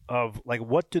of, like,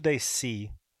 what do they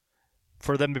see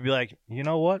for them to be like, you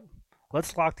know what?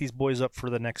 Let's lock these boys up for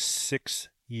the next 6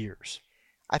 years.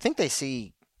 I think they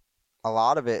see a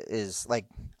lot of it is, like,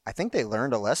 I think they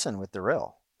learned a lesson with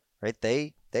Darrell, right?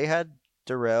 They had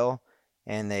Darrell,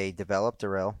 and they developed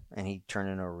Darrell, and he turned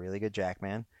into a really good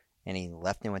jackman, and he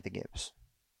left and went to Gibbs.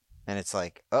 And it's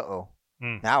like,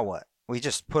 now what? We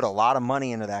just put a lot of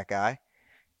money into that guy,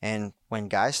 and when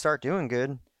guys start doing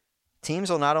good, teams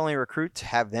will not only recruit to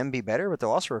have them be better, but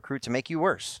they'll also recruit to make you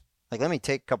worse. Like, let me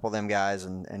take a couple of them guys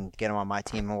and get them on my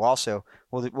team. And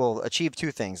we'll achieve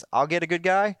 2 things. I'll get a good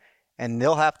guy, and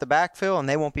they'll have to backfill, and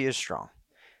they won't be as strong.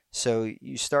 So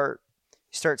you start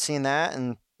seeing that,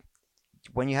 and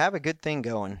when you have a good thing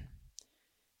going,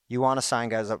 you want to sign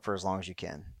guys up for as long as you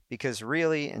can. Because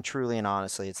really and truly and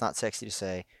honestly, it's not sexy to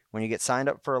say, when you get signed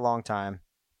up for a long time,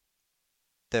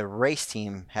 the race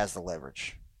team has the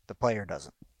leverage. The player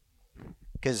doesn't.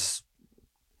 Because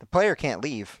the player can't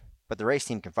leave, but the race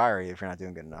team can fire you if you're not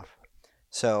doing good enough.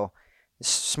 So,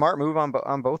 smart move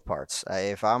on both parts.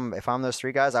 If I'm those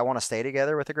 3 guys, I want to stay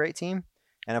together with a great team,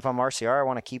 and if I'm RCR, I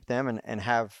want to keep them and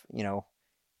have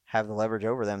the leverage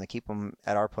over them to keep them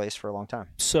at our place for a long time.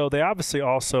 So they obviously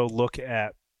also look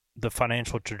at the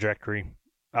financial trajectory,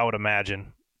 I would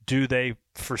imagine. Do they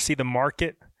foresee the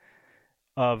market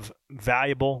of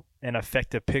valuable and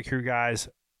effective pit crew guys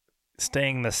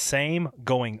staying the same,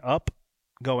 going up,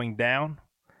 going down?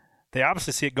 They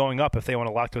obviously see it going up if they want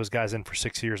to lock those guys in for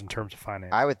 6 years in terms of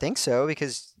finance. I would think so,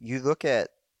 because you look at,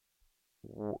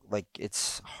 like,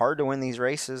 it's hard to win these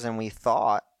races, and we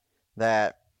thought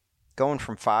that going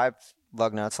from 5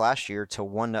 lug nuts last year to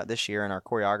 1 nut this year in our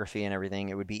choreography and everything,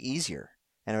 it would be easier,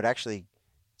 and it would actually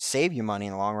save you money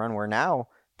in the long run, where now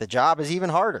the job is even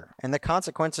harder, and the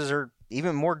consequences are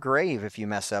even more grave if you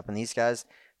mess up. And these guys,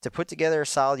 to put together a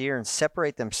solid year and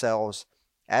separate themselves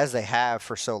as they have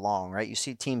for so long, right? You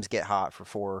see teams get hot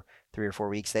for 3 or 4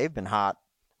 weeks. They've been hot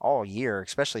all year,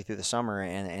 especially through the summer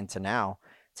and to now,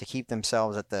 to keep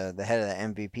themselves at the head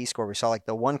of the MVP score. We saw, like,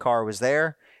 the 1 car was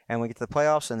there, and we get to the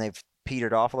playoffs, and they've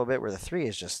petered off a little bit, where the 3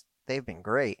 is just, they've been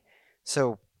great.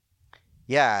 So,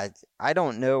 yeah, I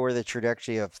don't know where the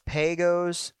trajectory of pay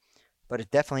goes, but it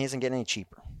definitely isn't getting any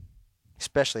cheaper,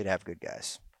 especially to have good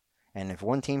guys. And if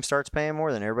one team starts paying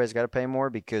more, then everybody's got to pay more,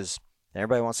 because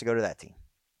everybody wants to go to that team.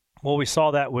 Well, we saw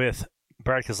that with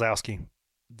Brad Keselowski.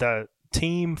 The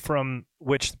team from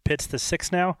which Pitt's the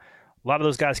 6 now, a lot of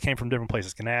those guys came from different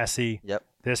places. Ganassi,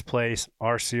 this place,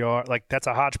 RCR. Like, that's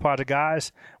a hodgepodge of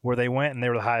guys where they went and they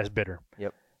were the highest bidder.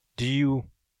 Yep. Do you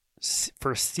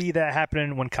foresee that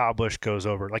happening when Kyle Busch goes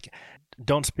over? Like,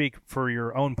 don't speak for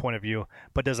your own point of view,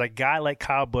 but does a guy like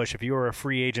Kyle Busch, if you were a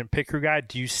free agent pit crew guy,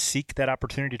 do you seek that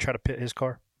opportunity to try to pit his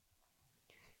car?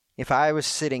 If I was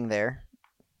sitting there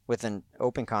with an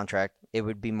open contract, it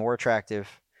would be more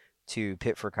attractive to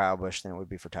pit for Kyle Busch than it would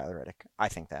be for Tyler Reddick. I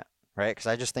think that, right? Because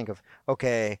I just think of,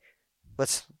 okay,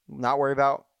 let's not worry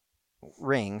about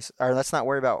rings, or let's not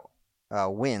worry about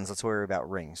wins. Let's worry about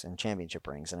rings and championship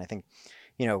rings. And I think,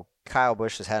 Kyle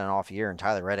Busch has had an off year, and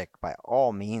Tyler Reddick, by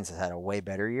all means, has had a way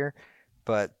better year.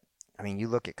 But, I mean, you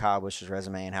look at Kyle Busch's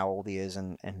resume and how old he is,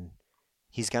 and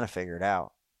he's going to figure it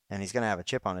out, and he's going to have a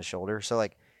chip on his shoulder. So,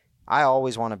 like, I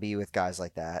always want to be with guys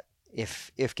like that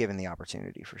if given the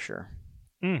opportunity, for sure.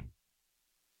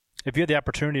 If you had the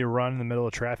opportunity to run in the middle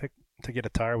of traffic to get a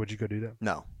tire, would you go do that?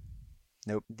 No.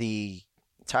 Nope. The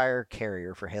tire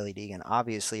carrier for Haley Deegan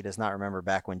obviously does not remember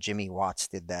back when Jimmy Watts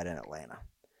did that in Atlanta.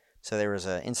 So there was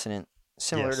an incident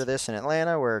similar to this in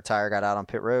Atlanta where a tire got out on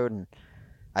pit road, and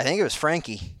I think it was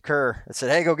Frankie Kerr that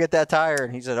said, "Hey, go get that tire."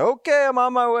 And he said, "Okay, I'm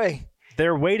on my way."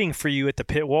 They're waiting for you at the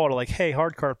pit wall to like, "Hey,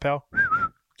 hard card, pal.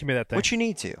 Give me that thing." Which you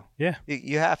need to. Yeah.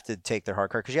 You have to take their hard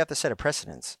card because you have to set a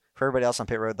precedence for everybody else on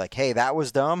pit road. Like, hey, that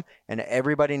was dumb, and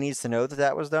everybody needs to know that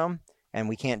that was dumb, and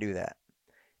we can't do that.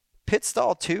 Pit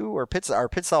stall 2 or pit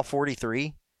stall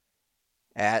 43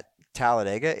 at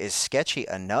Talladega is sketchy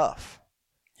enough.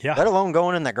 Yeah. Let alone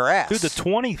going in the grass. Dude, the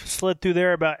 20 slid through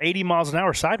there about 80 miles an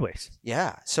hour sideways.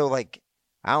 Yeah. So, like,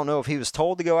 I don't know if he was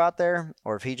told to go out there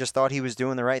or if he just thought he was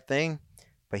doing the right thing,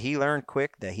 but he learned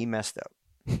quick that he messed up.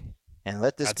 And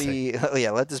let this be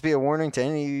a warning to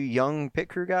any of you young pit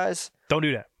crew guys. Don't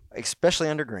do that. Especially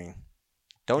under green.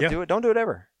 Don't do it. Don't do it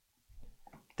ever.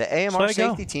 The AMR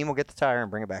safety team will get the tire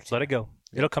and bring it back to you. Let it go.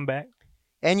 It'll come back.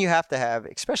 And you have to have,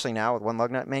 especially now with one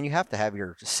lug nut, man, you have to have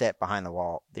your set behind the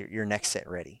wall, your next set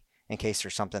ready in case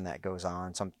there's something that goes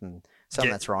on, something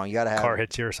that's wrong. You got to have car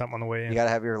hits you or something on the way in. You got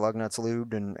to have your lug nuts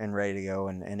lubed and ready to go,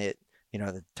 and it,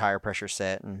 the tire pressure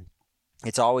set, and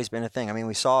it's always been a thing. I mean,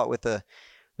 we saw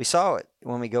it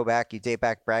when we go back. You date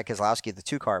back Brad Keselowski, the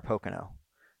 2-car at Pocono,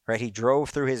 right? He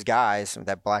drove through his guys with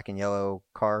that black and yellow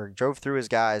car, drove through his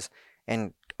guys,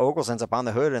 and Ogles ends up on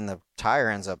the hood, and the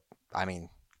tire ends up,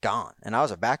 gone. And I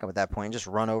was a backup at that point. Just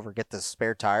run over, get the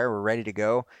spare tire. We're ready to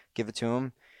go. Give it to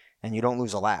him, and you don't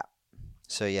lose a lap.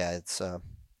 So, yeah, it's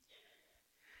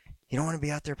you don't want to be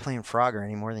out there playing Frogger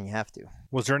any more than you have to.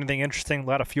 Was there anything interesting? A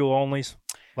lot of fuel onlys,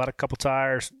 a lot of couple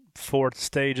tires, 4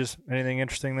 stages. Anything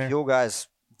interesting there? Fuel guys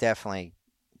definitely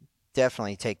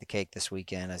take the cake this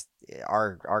weekend.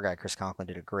 Our guy Chris Conklin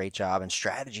did a great job, and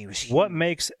strategy was huge. What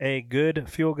makes a good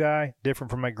fuel guy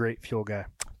different from a great fuel guy?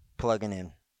 Plugging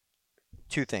in.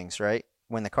 2 things, right?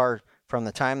 From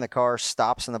the time the car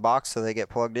stops in the box so they get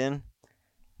plugged in.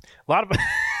 A lot of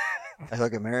I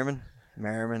look at Merriman.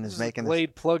 Merriman is making this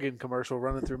Blade plug-in commercial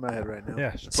running through my head right now.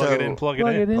 Yeah, plug it in. Plug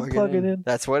it in.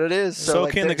 That's what it is. So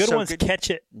can the good ones catch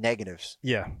it? Negatives.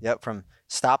 Yeah. Yep. From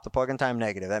stop to plug-in time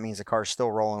negative. That means the car's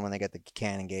still rolling when they get the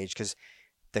can engaged, because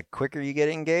the quicker you get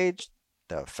it engaged,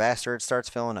 the faster it starts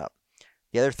filling up.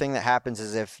 The other thing that happens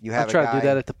is if you have I try to do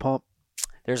that at the pump.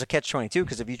 There's a catch-22,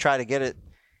 because if you try to get it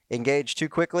engaged too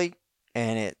quickly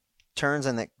and it turns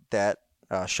and that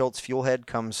Schultz fuel head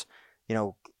comes,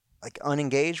 like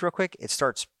unengaged real quick, it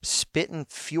starts spitting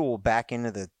fuel back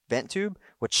into the vent tube,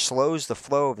 which slows the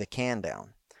flow of the can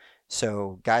down.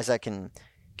 So guys that can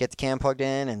get the can plugged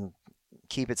in and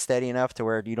keep it steady enough to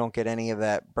where you don't get any of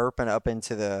that burping up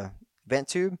into the vent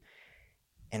tube,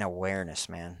 and awareness,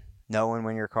 man. Knowing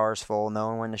when your car's full,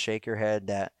 knowing when to shake your head.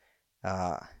 That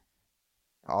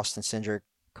Austin Cindric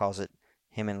calls it,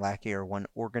 him and Lackey are one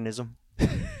organism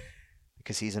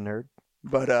because he's a nerd.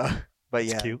 But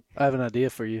yeah. Cute. I have an idea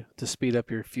for you to speed up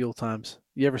your fuel times.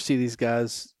 You ever see these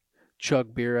guys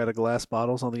chug beer out of glass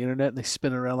bottles on the internet and they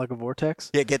spin it around like a vortex?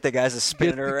 Yeah, get the guys to spin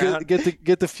it around. Get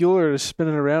the fueler to spin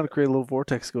it around to create a little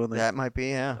vortex going there. That might be,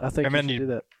 yeah. I think you should do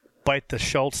that. Bite the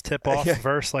Schultz tip off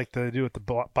first like they do with the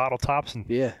bottle tops and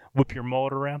whip your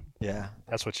mullet around. Yeah.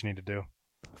 That's what you need to do.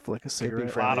 Flick a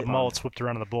cigarette. A lot of mullets whipped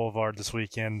around on the boulevard this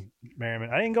weekend, Merriman.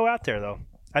 I didn't go out there, though.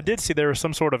 I did see there was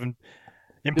some sort of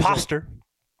imposter.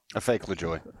 A fake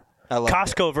LaJoy.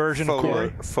 Costco version of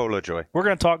Corey. Faux LaJoy. We're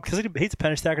going to talk, because he's a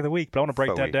penny stack of the week, but I want to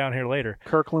break that down here later.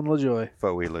 Kirkland LaJoy.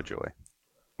 Faux LaJoy.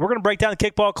 We're going to break down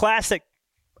the Kickball Classic.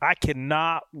 I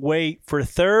cannot wait for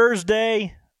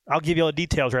Thursday. I'll give you all the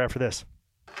details right after this.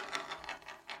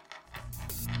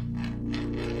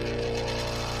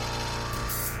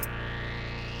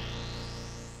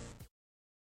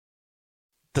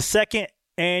 The second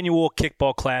annual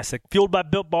Kickball Classic, fueled by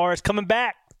Built Bar, is coming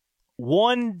back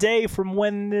 1 day from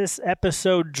when this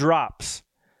episode drops.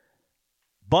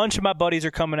 Bunch of my buddies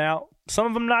are coming out. Some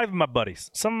of them not even my buddies.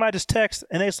 Some of them I just text,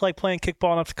 and they just like playing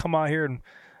kickball enough to come out here and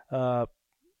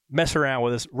mess around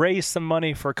with us. Raise some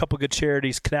money for a couple good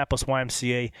charities. Kannapolis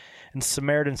YMCA and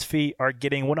Samaritan's Feet are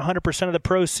getting 100% of the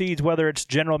proceeds, whether it's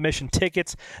general admission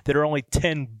tickets that are only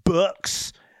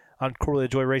 $10 on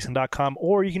CorleyLaJoyRacing.com,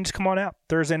 or you can just come on out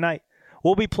Thursday night.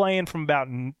 We'll be playing from about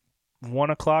 1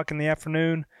 o'clock in the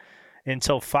afternoon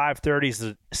until 5:30 is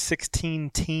the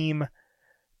 16-team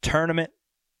tournament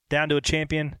down to a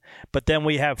champion. But then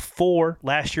we have 4.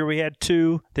 Last year we had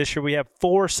 2. This year we have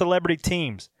 4 celebrity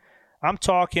teams. I'm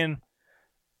talking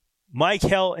Mike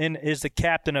Helton is the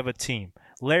captain of a team.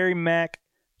 Larry Mack,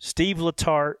 Steve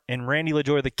Letarte, and Randy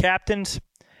LaJoy are the captains.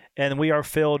 And we are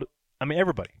filled,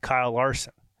 everybody. Kyle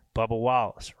Larson, Bubba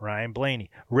Wallace, Ryan Blaney,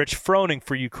 Rich Froning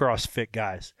for you CrossFit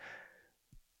guys.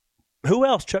 Who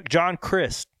else, Chuck? John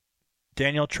Christ,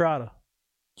 Daniel Trotta.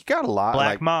 You got a lot.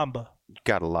 Black Mamba.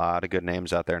 Got a lot of good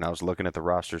names out there, and I was looking at the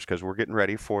rosters because we're getting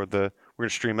ready for we're going to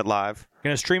stream it live.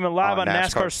 Going to stream it live on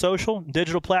NASCAR Social,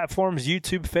 digital platforms,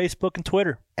 YouTube, Facebook, and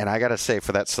Twitter. And I got to say,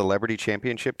 for that Celebrity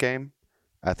Championship game,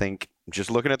 I think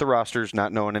just looking at the rosters,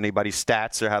 not knowing anybody's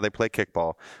stats or how they play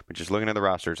kickball, but just looking at the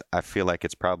rosters, I feel like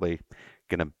it's probably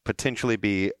going to potentially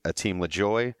be a Team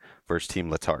LaJoy versus Team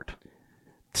Letarte.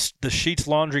 The Sheets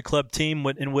Laundry Club team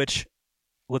in which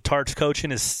Letarte's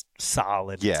coaching is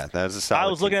solid. Yeah, that is a solid I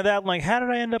was looking at that like, how did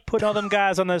I end up putting all them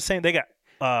guys on the same? They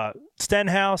got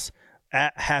Stenhouse,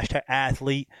 hashtag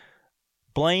athlete,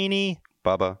 Blaney,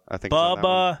 Bubba, I think.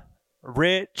 Bubba,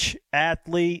 Rich,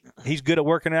 athlete. He's good at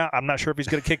working out. I'm not sure if he's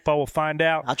good at kickball. We'll find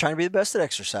out. Not trying to be the best at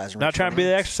exercising. Not trying to be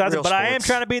the exerciser, but I am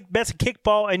trying to be the best at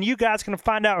kickball, and you guys are going to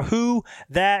find out who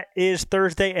that is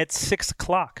Thursday at 6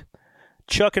 o'clock.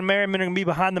 Chuck and Merriman are going to be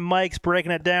behind the mics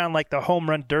breaking it down like the home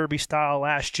run derby style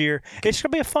last year. It's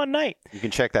going to be a fun night. You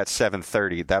can check that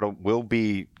 7:30. We'll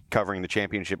be covering the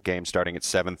championship game starting at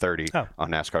 7:30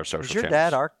 on NASCAR Social. Is your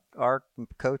dad our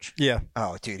coach? Yeah.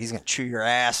 Oh, dude, he's going to chew your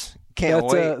ass. Can't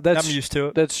wait. I'm used to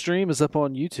it. That stream is up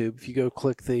on YouTube. If you go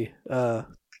click the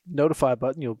notify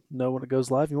button, you'll know when it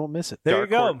goes live. You won't miss it. There you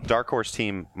go. Dark Horse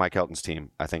team, Mike Helton's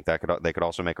team. I think they could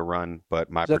also make a run, but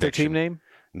my Is that prediction. their team name?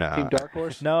 No. Team Dark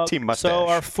Horse? No. Team Mustache. So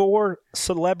our 4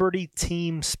 celebrity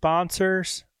team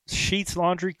sponsors, Sheets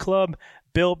Laundry Club,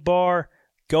 Built Bar,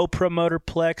 GoPro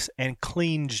Motorplex, and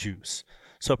Clean Juice.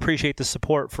 So appreciate the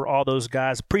support for all those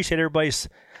guys. Appreciate everybody's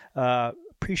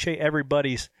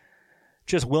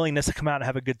just willingness to come out and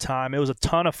have a good time. It was a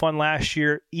ton of fun last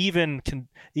year, even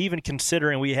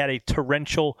considering we had a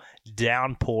torrential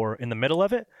downpour in the middle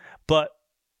of it. But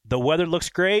the weather looks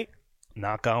great.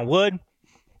 Knock on wood.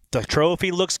 The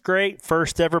trophy looks great.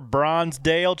 First ever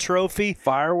Bronzedale trophy.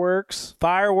 Fireworks.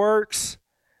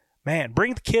 Man,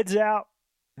 bring the kids out.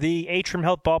 The Atrium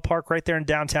Health Ballpark right there in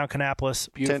downtown Kannapolis.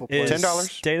 Beautiful place. $10.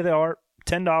 State of the art.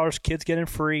 $10. Kids get in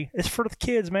free. It's for the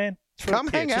kids, man. It's for Come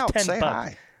the kids. hang out. Just Say $10.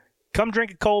 hi. Come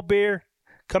drink a cold beer.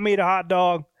 Come eat a hot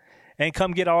dog. And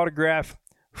come get an autograph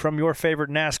from your favorite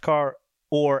NASCAR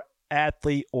or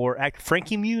athlete or act.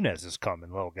 Frankie Muniz is coming,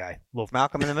 little guy.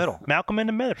 Malcolm in the Middle. Malcolm in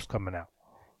the Middle is coming out.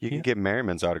 You can get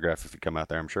Merriman's autograph if you come out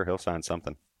there. I'm sure he'll sign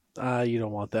something. You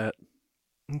don't want that.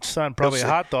 Sign probably a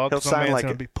hot dog. He'll Some sign man's like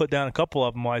going to be put down a couple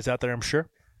of them while he's out there, I'm sure.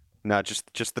 No,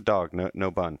 just the dog.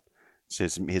 No bun. It's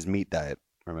his meat diet,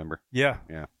 remember? Yeah.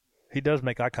 Yeah. He does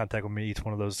make eye contact with me. Eats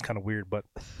one of those. It's kind of weird, but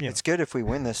It's good if we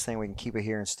win this thing. We can keep it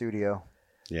here in studio.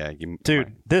 Yeah.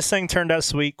 Dude, this thing turned out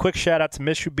sweet. Quick shout out to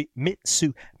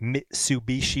Mitsubishi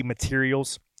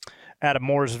Materials out of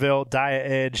Mooresville, Dia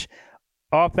Edge.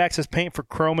 Off-axis paint for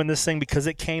chrome in this thing because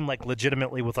it came like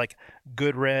legitimately with like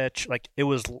Goodrich, like it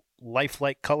was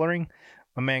lifelike coloring.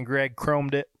 My man Greg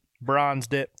chromed it,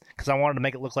 bronzed it because I wanted to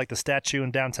make it look like the statue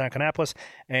in downtown Kannapolis,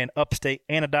 and Upstate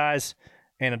anodized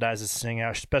this thing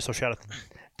out. Special shout out to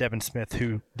Devin Smith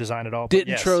who designed it all.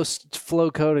 Didn't trust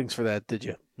flow coatings for that, did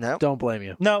you? No. Don't blame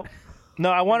you. No,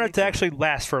 I wanted it to actually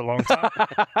last for a long time,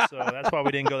 so that's why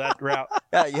we didn't go that route.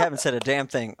 Yeah, you haven't said a damn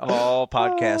thing all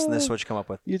podcast, and this is what you come up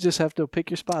with. You just have to pick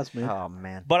your spots, man. Oh,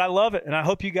 man. But I love it, and I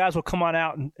hope you guys will come on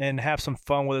out and have some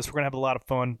fun with us. We're going to have a lot of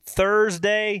fun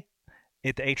Thursday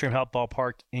at the Atrium Health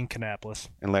Ballpark in Kannapolis.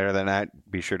 And later that night,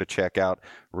 be sure to check out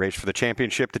Race for the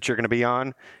Championship that you're going to be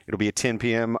on. It'll be at 10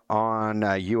 p.m. on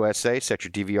USA. Set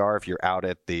your DVR if you're out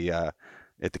at the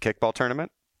kickball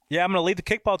tournament. Yeah, I'm going to leave the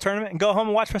kickball tournament and go home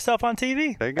and watch myself on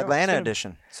TV. There you go. Atlanta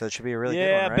edition. So it should be a really good one,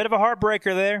 Yeah, right? a bit of a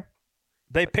heartbreaker there.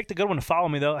 They picked a good one to follow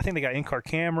me, though. I think they got in-car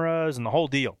cameras and the whole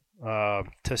deal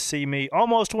to see me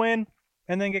almost win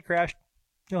and then get crashed.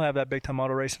 You'll have that big-time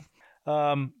auto racing.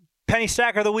 Penny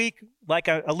Stacker of the Week, like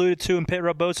I alluded to in Pit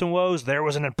Road Boats and Woes, there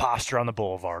was an imposter on the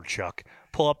boulevard, Chuck.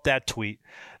 Pull up that tweet.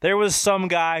 There was some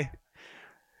guy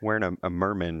Wearing a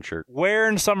merman shirt.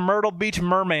 wearing some Myrtle Beach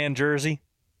merman jersey,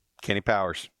 Kenny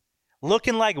Powers.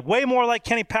 looking like way more like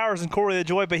Kenny Powers than Corey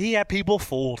LaJoy, but he had people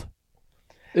fooled.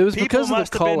 It was People because of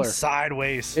must the have been color.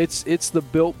 sideways. It's the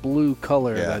built blue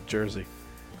color of Yeah. that jersey.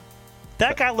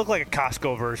 That guy looked like a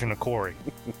Costco version of Corey.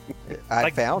 I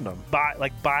Like- found him.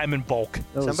 Buy him in bulk.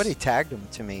 That was Somebody tagged him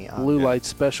to me. blue light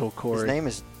special, Corey. His name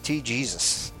is T.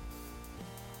 Jesus.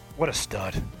 What a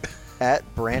stud. At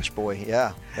Branch Boy.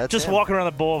 Yeah. That's Just him. walking around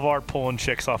the boulevard pulling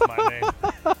chicks off my name.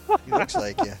 He looks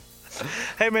like you.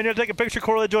 Hey, man, you'll take a picture of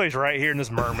Corley Joyce right here in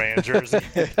this merman jersey.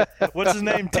 What's his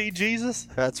name? T. Jesus?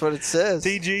 That's what it says.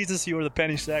 T. Jesus, you are the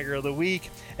Penny Stacker of the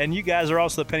Week. And you guys are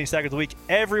also the Penny Stacker of the Week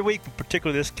every week, but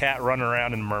particularly this cat running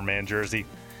around in a merman jersey.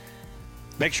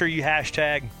 Make sure you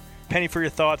hashtag Penny for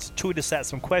your thoughts. Tweet us at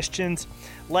some questions.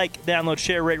 Like, download,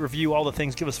 share, rate, review, all the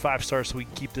things. Give us 5 stars so we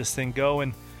can keep this thing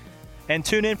going. And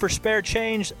tune in for Spare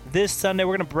Change this Sunday.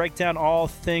 We're going to break down all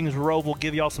things Rove. We'll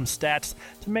give y'all some stats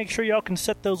to make sure y'all can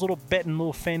set those little betting,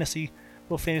 little fantasy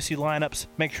lineups.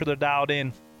 Make sure they're dialed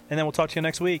in. And then we'll talk to you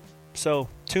next week. So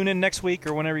tune in next week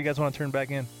or whenever you guys want to turn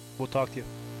back in. We'll talk to you.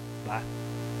 Bye.